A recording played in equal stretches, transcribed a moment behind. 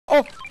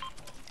Oh!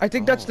 I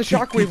think that's the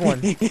shockwave one.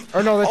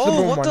 Or no, that's the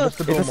boom one. That's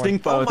the boom It's a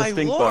stink bow. Oh It's a my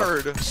stink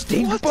lord! bow.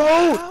 Stink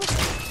bow!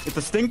 It's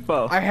a stink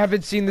bow. I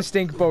haven't seen the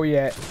stink bow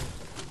yet.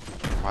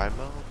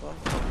 Primal bow?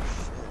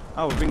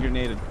 Oh, we're being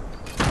grenaded.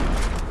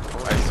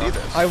 Oh, I see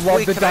this. I love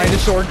Wait, the can I-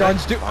 dinosaur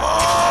guns, dude.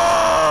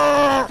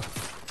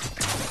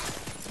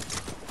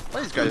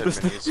 Why these guys The,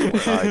 have been using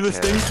what I the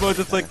can? stink bow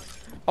just like.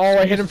 Oh,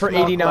 I hit him for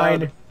Small 89.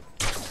 cloud.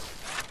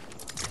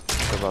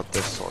 What about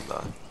this one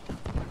though?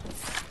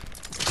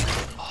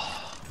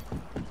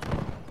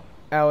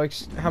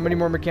 Alex, how many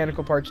more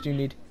mechanical parts do you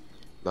need?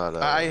 Not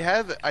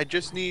I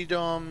just need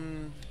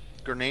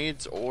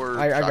grenades or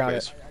I got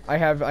shotguns. it. I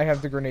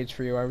have the grenades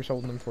for you. I was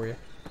holding them for you.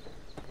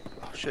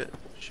 Oh shit.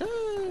 Shit.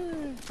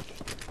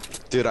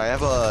 Dude, I have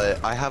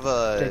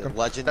Take a 'em.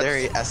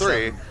 legendary That's SM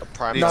three.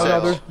 prime.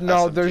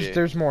 There's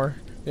SMG. more.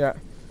 Yeah.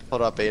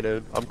 Hold up,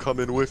 Aiden. I'm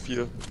coming with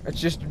you. It's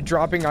just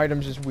dropping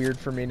items is weird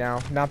for me now.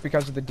 Not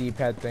because of the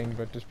D-pad thing,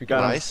 but just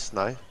because. Nice,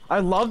 nice. I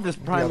love this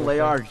primal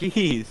other AR.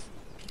 Jeez.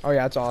 Oh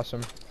yeah, it's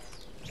awesome.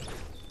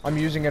 I'm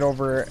using it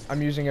over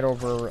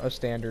a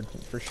standard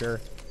for sure.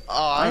 Oh,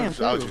 I was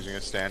too. using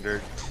a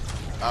standard.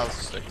 I'll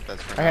stick with that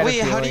for I now. had a Wait,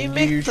 how do feeling you you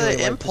make usually like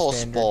the the impulse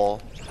standard.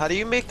 bowl? How do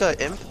you make an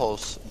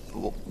impulse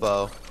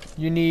bow?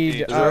 You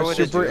need Is there a way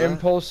to super do that?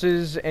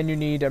 impulses and you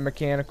need a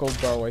mechanical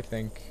bow, I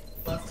think.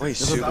 Wait,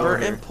 There's a bow super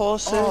here.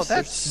 impulses? Oh,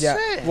 that's Yeah.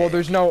 sick. Well,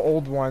 there's no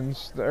old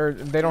ones, or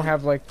they don't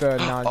have like the Oh.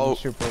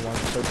 non-super ones,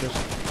 so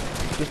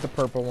just the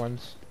purple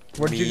ones.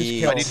 What did you just Me.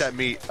 kill? I need that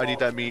meat. I need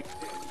that meat.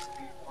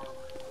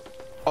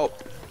 Oh.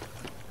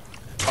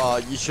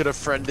 You should have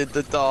friended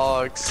the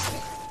dogs.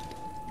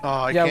 Oh,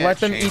 I Yeah, can't let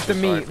them change eat the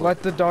this meat. rifle.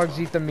 Let the dogs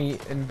eat the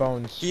meat and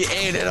bones. He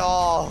ate it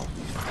all.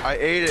 I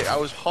ate it. I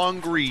was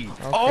hungry.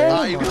 Okay.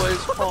 I was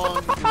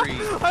hungry.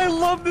 I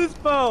love this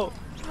bow.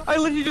 I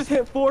literally just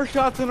hit 4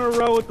 shots in a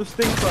row with the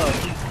stink bow.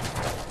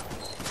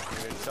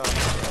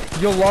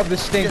 You'll love the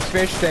stink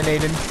fish then,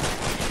 Aiden.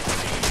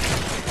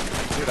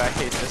 Dude, I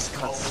hate this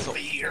gun so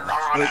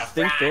Wait,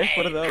 stink fish?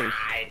 What are those?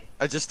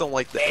 I just don't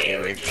like the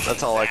aiming.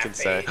 That's all I can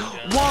say.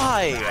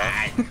 Why?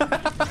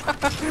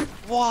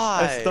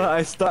 Why?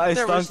 I There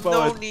stunk was bow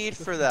no at need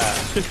for that.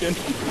 chicken.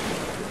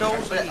 No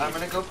Actually, I'm need.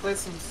 gonna go play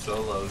some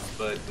solos,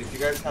 but if you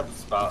guys have a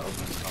spot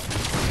open,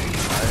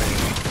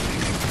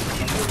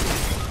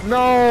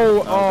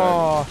 No!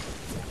 Oh,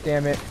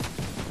 damn it.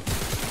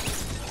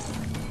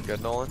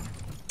 Good, Nolan.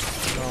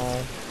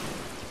 No.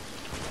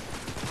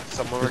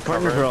 Someone His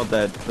partners are recover, all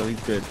dead, so he's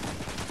good.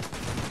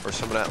 or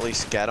someone at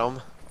least get him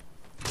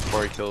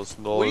before he kills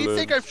Nolan. What do you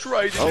think I've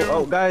tried to do?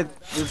 Oh, guys,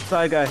 there's a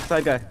side guy,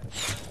 side guy.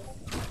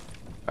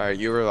 All right,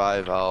 you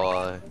revive.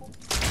 I'll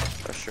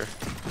pressure.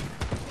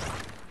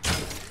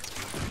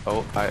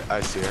 Oh,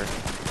 I see her.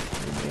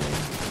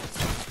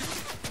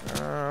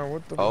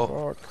 What the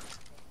Oh. fuck?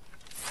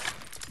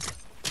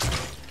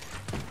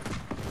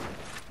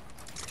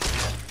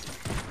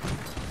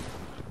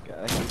 Guy.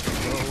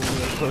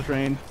 Oh, close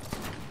range.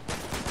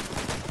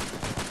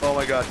 Oh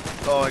my god.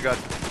 Oh my god.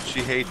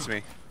 She hates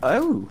me.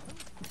 Oh.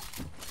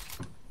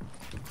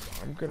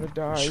 I'm gonna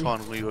die.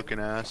 Sean Lee looking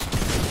ass.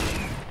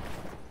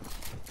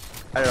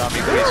 I don't know.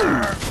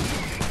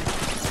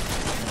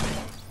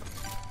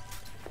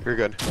 You're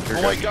good. You're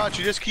Oh good. my god,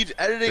 she just keeps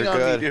editing You're on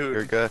good. me, dude.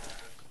 You're good.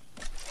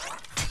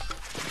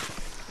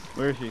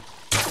 Where is she?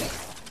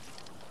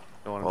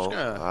 No, I'm Well, just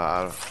gonna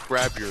I don't-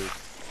 grab your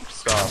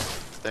stuff.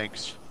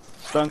 Thanks.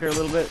 Stunk her a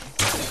little bit.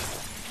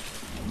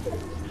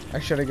 I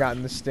should have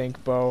gotten the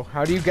stink bow.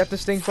 How do you get the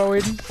stink bow,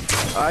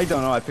 Aiden? I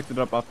don't know, I picked it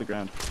up off the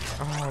ground.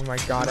 Oh my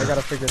god, I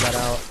gotta figure that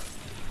out.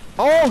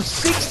 Oh,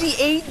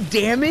 68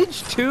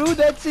 damage too?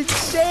 That's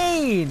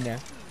insane!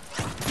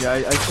 Yeah,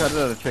 I shot it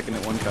at a chicken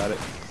at one shot it.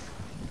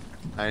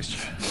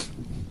 Nice.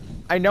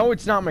 I know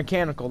it's not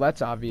mechanical,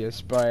 that's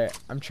obvious, but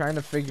I'm trying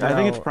to figure out. I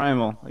think it's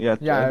primal. Yeah.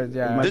 Yeah, it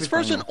yeah. might This be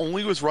person primal.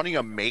 only was running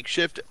a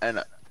makeshift and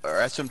or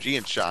SMG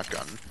and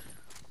shotgun.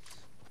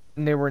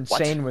 And they were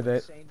insane with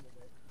it.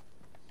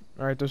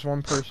 Alright, there's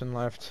one person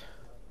left.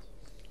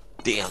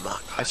 Damn.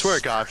 I swear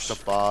to God, it's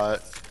a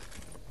bot.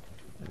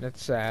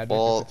 That's sad.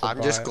 Well, if it's a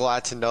I'm just bot.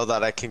 glad to know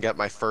that I can get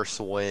my first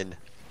win.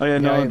 Oh yeah,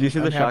 no, Yeah, do you see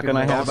I'm the happy shotgun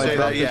I with have? that. I Say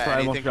dropped that, the yeah,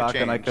 primal anything could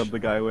shotgun I change. killed the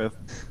guy with.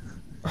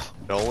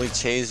 It only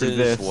changes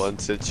this.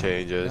 once it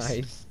changes.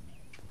 Nice.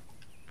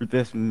 For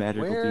this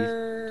magical beast.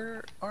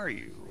 Where are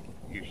you?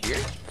 You here?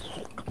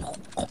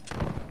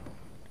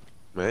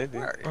 Maybe.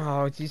 Where are you?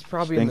 Oh, he's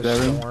probably Stink in the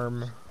that room?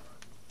 storm.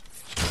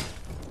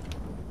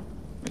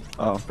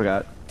 Oh,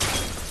 forgot.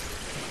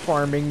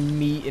 Farming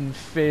meat and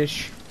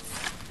fish.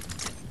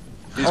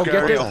 These Oh, guys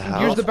get are the, a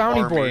hell? use the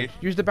bounty army. board.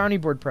 Use the bounty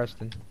board,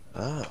 Preston.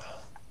 Oh.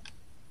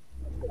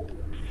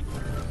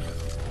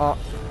 Uh,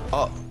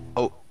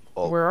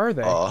 Oh. where are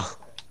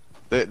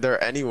they?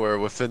 They're anywhere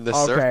within the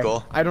Okay.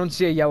 circle. I don't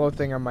see a yellow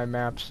thing on my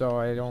map, so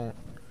I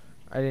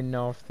didn't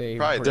know if they.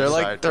 Probably were- They're Side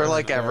like they're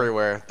like doors, yeah.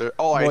 everywhere. They're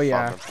oh I Well, found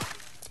yeah. them.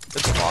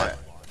 It's a bot.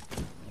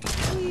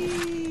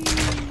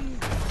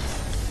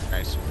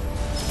 Nice.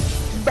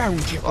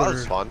 Bounty Oh, that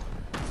was board. fun.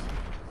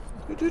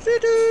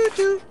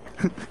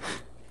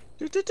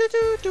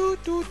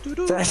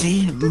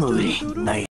 Sassy movie night.